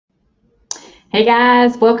Hey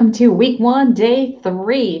guys, welcome to week 1, day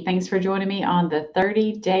 3. Thanks for joining me on the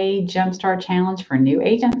 30-day Jumpstart challenge for new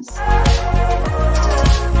agents.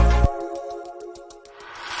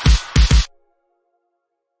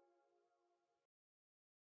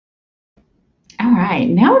 All right,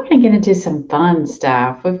 now we're going to get into some fun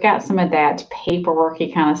stuff. We've got some of that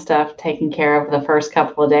paperworky kind of stuff taken care of the first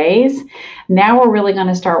couple of days. Now we're really going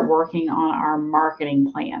to start working on our marketing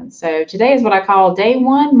plan. So today is what I call day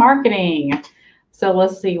 1 marketing. So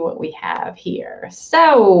let's see what we have here.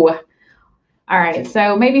 All right,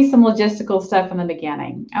 so maybe some logistical stuff in the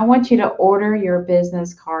beginning. I want you to order your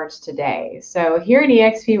business cards today. So here at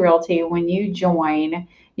eXp Realty, when you join,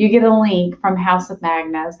 you get a link from House of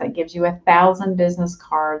Magnets that gives you 1,000 business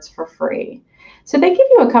cards for free. So they give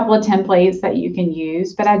you a couple of templates that you can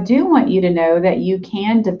use, but I do want you to know that you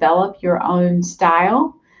can develop your own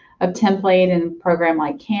style of template in a program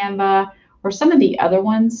like Canva or some of the other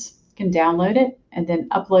ones. You can download it and then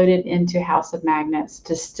upload it into House of Magnets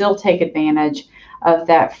to still take advantage of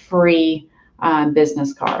that free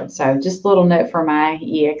business card. So just a little note for my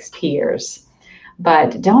EXPers.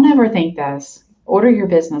 But don't overthink this. Order your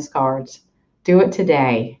business cards. Do it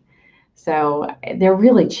today. So they're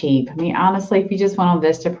really cheap. I mean, honestly, if you just went on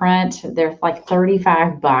Vistaprint, they're like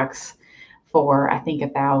 $35 for, I think,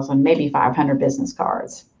 1,000, maybe 500 business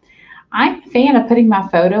cards. I'm a fan of putting my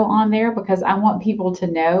photo on there because I want people to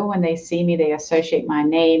know when they see me, they associate my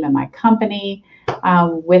name and my company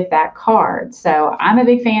with that card. So I'm a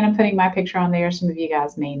big fan of putting my picture on there. Some of you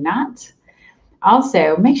guys may not.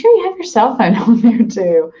 Also, make sure you have your cell phone on there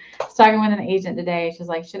too. I was talking with an agent today. She's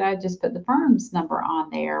like, "Should I just put the firm's number on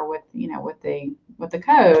there with the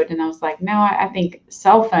code?" And I was like, "No, I think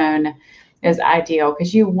cell phone is ideal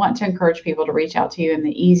because you want to encourage people to reach out to you in the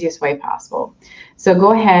easiest way possible. So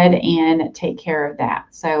go ahead and take care of that.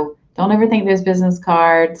 So don't overthink those business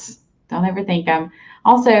cards. Don't overthink them.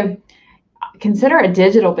 Also, consider a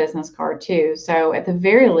digital business card too. So at the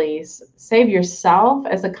very least, save yourself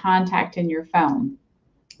as a contact in your phone.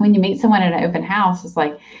 When you meet someone at an open house, it's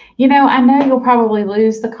like, I know you'll probably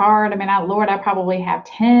lose the card. I mean, Lord, I probably have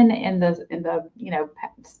 10 in the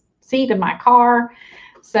seat of my car.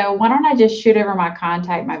 So why don't I just shoot over my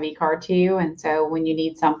contact, my V card to you? And so when you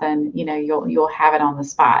need something, you'll have it on the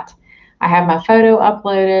spot. I have my photo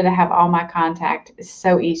uploaded. I have all my contact. It's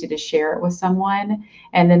so easy to share it with someone,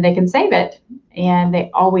 and then they can save it, and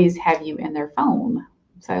they always have you in their phone.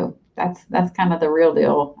 So that's kind of the real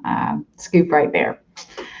deal scoop right there.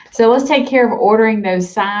 So let's take care of ordering those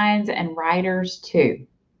signs and riders too.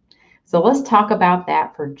 So let's talk about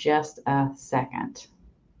that for just a second.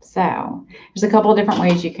 So there's a couple of different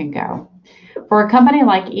ways you can go. For a company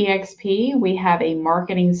like eXp, we have a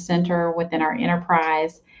marketing center within our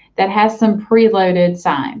enterprise that has some preloaded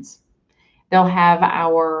signs. They'll have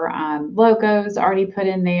our logos already put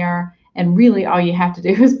in there, and really all you have to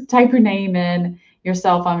do is type your name in, your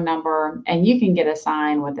cell phone number, and you can get a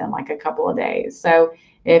sign within like a couple of days. So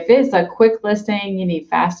if it's a quick listing, you need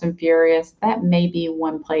fast and furious, that may be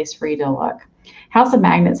one place for you to look. House of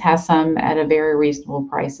Magnets has some at a very reasonable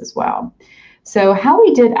price as well. So how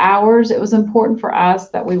we did ours, it was important for us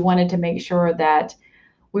that we wanted to make sure that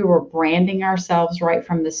we were branding ourselves right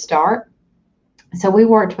from the start. So we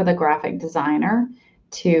worked with a graphic designer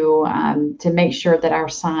to make sure that our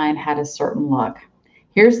sign had a certain look.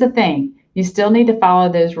 Here's the thing. You still need to follow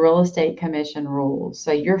those real estate commission rules.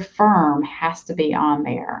 So your firm has to be on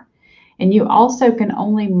there. And you also can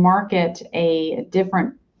only market a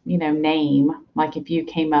different name, like if you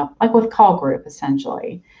came up, like with Call Group,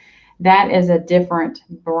 essentially. That is a different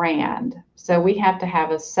brand. So we have to have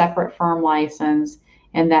a separate firm license,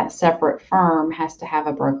 and that separate firm has to have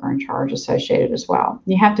a broker in charge associated as well.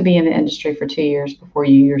 You have to be in the industry for 2 years before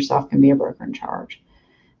you yourself can be a broker in charge.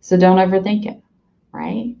 So don't overthink it,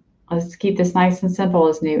 right? Let's keep this nice and simple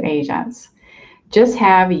as new agents. Just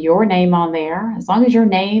have your name on there. As long as your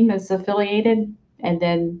name is affiliated and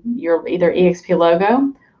then you're either EXP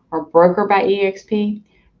logo or broker by EXP,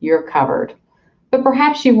 you're covered. But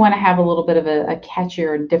perhaps you want to have a little bit of a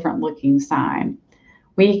catchier, different looking sign.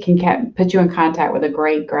 We can put you in contact with a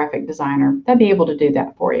great graphic designer. They'll be able to do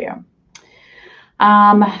that for you.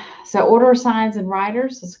 So order signs and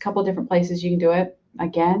riders. There's a couple of different places you can do it.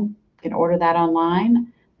 Again, you can order that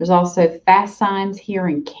online. There's also Fast Signs here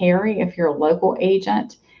in Cary if you're a local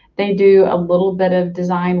agent. They do a little bit of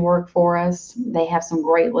design work for us. They have some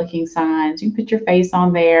great looking signs. You can put your face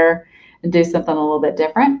on there and do something a little bit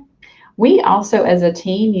different. We also, as a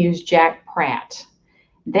team, use Jack Pratt.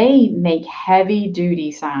 They make heavy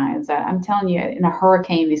duty signs. I'm telling you, in a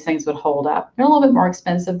hurricane, these things would hold up. They're a little bit more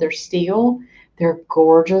expensive. They're steel. They're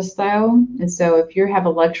gorgeous though. And so if you have a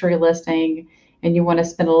luxury listing and you want to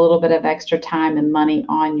spend a little bit of extra time and money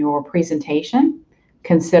on your presentation,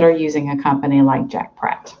 consider using a company like Jack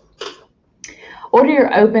Pratt. Order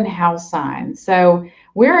your open house signs. So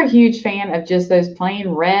we're a huge fan of just those plain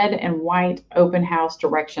red and white open house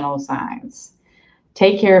directional signs.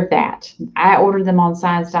 Take care of that. I ordered them on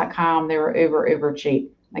signs.com. They were uber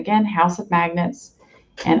cheap. Again, House of Magnets,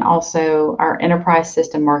 and also our Enterprise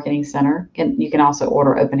System Marketing Center. You can also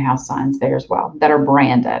order open house signs there as well that are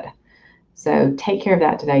branded. So take care of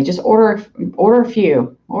that today. Just order a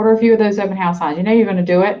few. Order a few of those open house signs. You know you're going to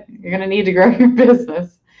do it. You're going to need to grow your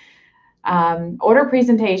business. Order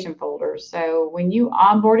presentation folders. So when you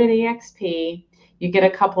onboard at EXP, you get a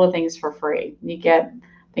couple of things for free. You get,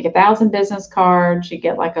 I think, 1,000 business cards. You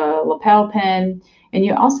get like a lapel pin, and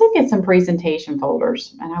you also get some presentation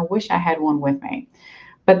folders. And I wish I had one with me,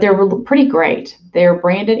 but they're pretty great. They're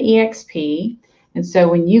branded EXP. And so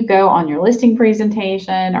when you go on your listing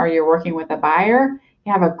presentation or you're working with a buyer,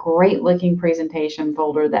 you have a great looking presentation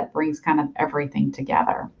folder that brings kind of everything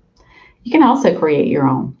together. You can also create your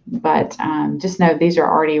own, but just know these are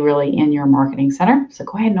already really in your marketing center. So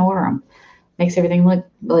go ahead and order them. Makes everything look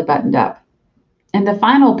really buttoned up. And the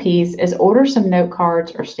final piece is order some note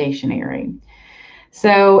cards or stationery.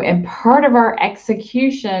 So in part of our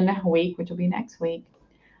execution week, which will be next week,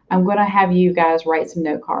 I'm going to have you guys write some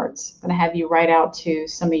note cards. I'm going to have you write out to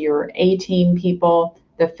some of your A-team people,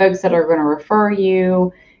 the folks that are going to refer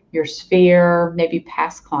you, your sphere, maybe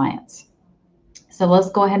past clients. So let's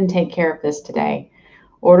go ahead and take care of this today.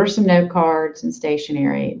 Order some note cards and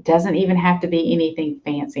stationery. It doesn't even have to be anything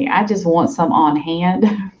fancy. I just want some on hand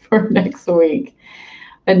for next week.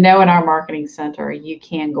 But know in our marketing center, you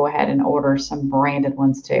can go ahead and order some branded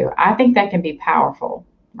ones too. I think that can be powerful,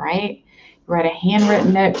 right? Write a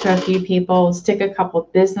handwritten note to a few people, stick a couple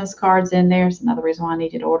of business cards in there. It's another reason why I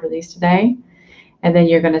need you to order these today. And then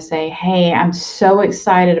you're going to say, hey, I'm so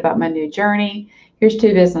excited about my new journey. Here's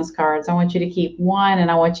 2 business cards. I want you to keep one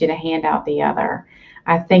and I want you to hand out the other.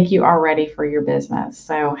 I think you are ready for your business.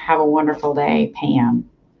 So have a wonderful day, Pam.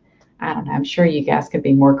 I don't know. I'm sure you guys could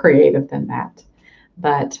be more creative than that.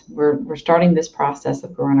 But we're starting this process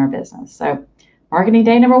of growing our business. So marketing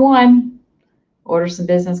day number 1, order some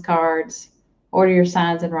business cards, order your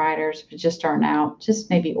signs and writers. If you're just starting out, just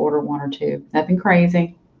maybe order 1 or 2. Nothing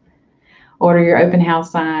crazy. Order your open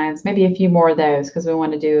house signs, maybe a few more of those because we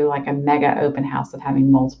want to do like a mega open house of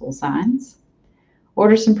having multiple signs.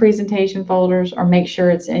 Order some presentation folders or make sure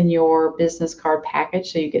it's in your business card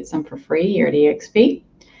package so you get some for free here at EXP.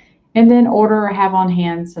 And then order or have on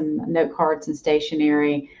hand some note cards and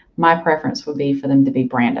stationery. My preference would be for them to be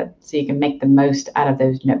branded so you can make the most out of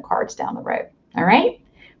those note cards down the road. All right?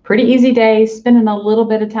 Pretty easy day, spending a little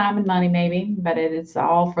bit of time and money maybe, but it's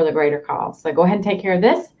all for the greater cause. So go ahead and take care of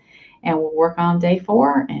this. And we'll work on day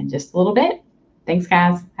 4 in just a little bit. Thanks,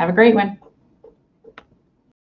 guys. Have a great one.